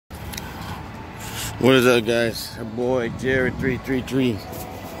What is up, guys? Your boy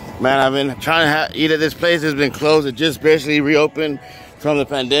Jared333. Man, I've been trying to eat at this place. It's been closed. It just basically reopened from the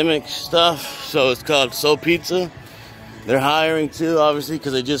pandemic stuff. So it's called Soul Pizza. They're hiring too, obviously,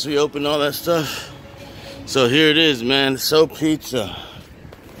 because they just reopened all that stuff. So here it is, man. Soul Pizza.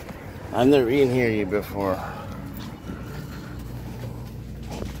 I've never eaten here before.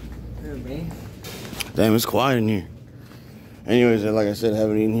 Damn, it's quiet in here. Anyways, like I said, I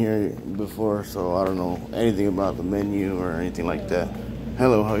haven't eaten here before, so I don't know anything about the menu or anything like that.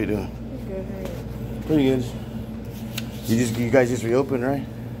 Hello, how you doing? Good, how are you? Pretty good. You guys just reopened, right?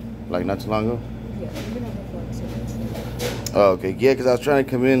 Like not too long ago? Yeah, we've been open for like 2 months. Oh, okay. Yeah, because I was trying to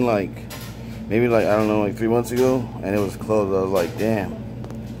come in maybe I don't know, 3 months ago, and it was closed. I was like, damn.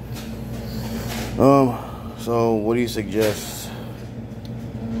 So what do you suggest?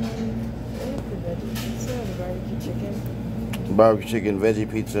 Barbecue chicken, veggie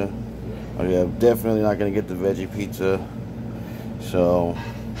pizza. Oh yeah, definitely not gonna get the veggie pizza. So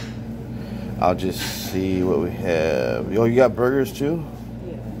I'll just see what we have. Oh, you got burgers too?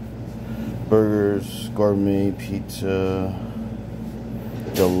 Yeah. Burgers, gourmet pizza,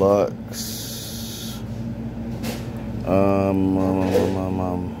 deluxe.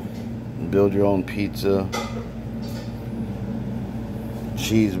 Build your own pizza.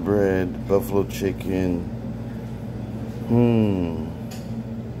 Cheese bread, buffalo chicken.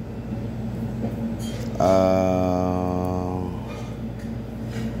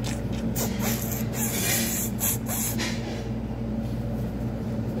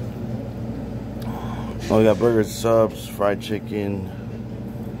 Oh, we got burgers, subs, fried chicken.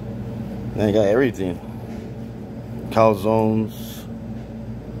 Then you got everything. Calzones.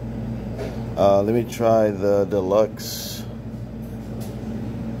 Let me try the deluxe.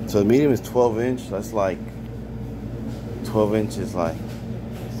 So the medium is 12 inch. That's like 12 inches like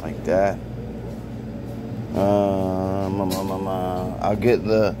that. I'll get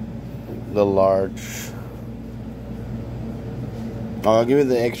the large. I'll give it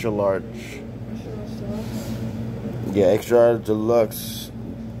the extra large. Yeah, extra large deluxe.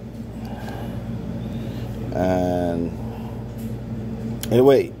 And hey,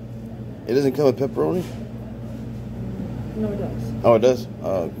 wait, it doesn't come with pepperoni? No, it does. Oh, it does?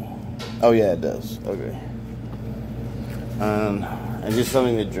 Oh yeah, it does. Okay. And just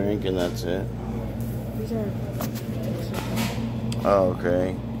something to drink, and that's it. These are. Oh,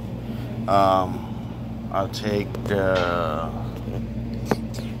 okay. I'll take the.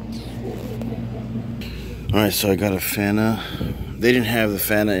 Alright, so I got a Fanta. They didn't have the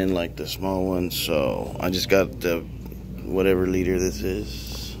Fanta in like the small one, so I just got the whatever liter this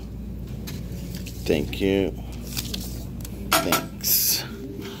is. Thank you. Thanks.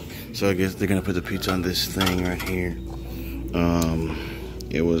 So I guess they're gonna put the pizza on this thing right here.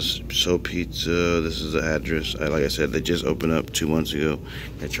 It was Soul Pizza. This is the address. Like I said, they just opened up 2 months ago.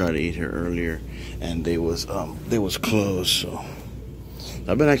 I tried to eat here earlier, and they was closed. So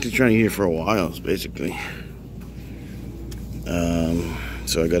I've been actually trying to eat here for a while, basically.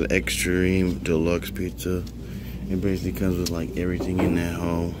 So I got an extreme deluxe pizza. It basically comes with like everything in that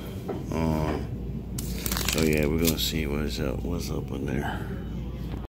hole. So yeah, we're gonna see what's up in there.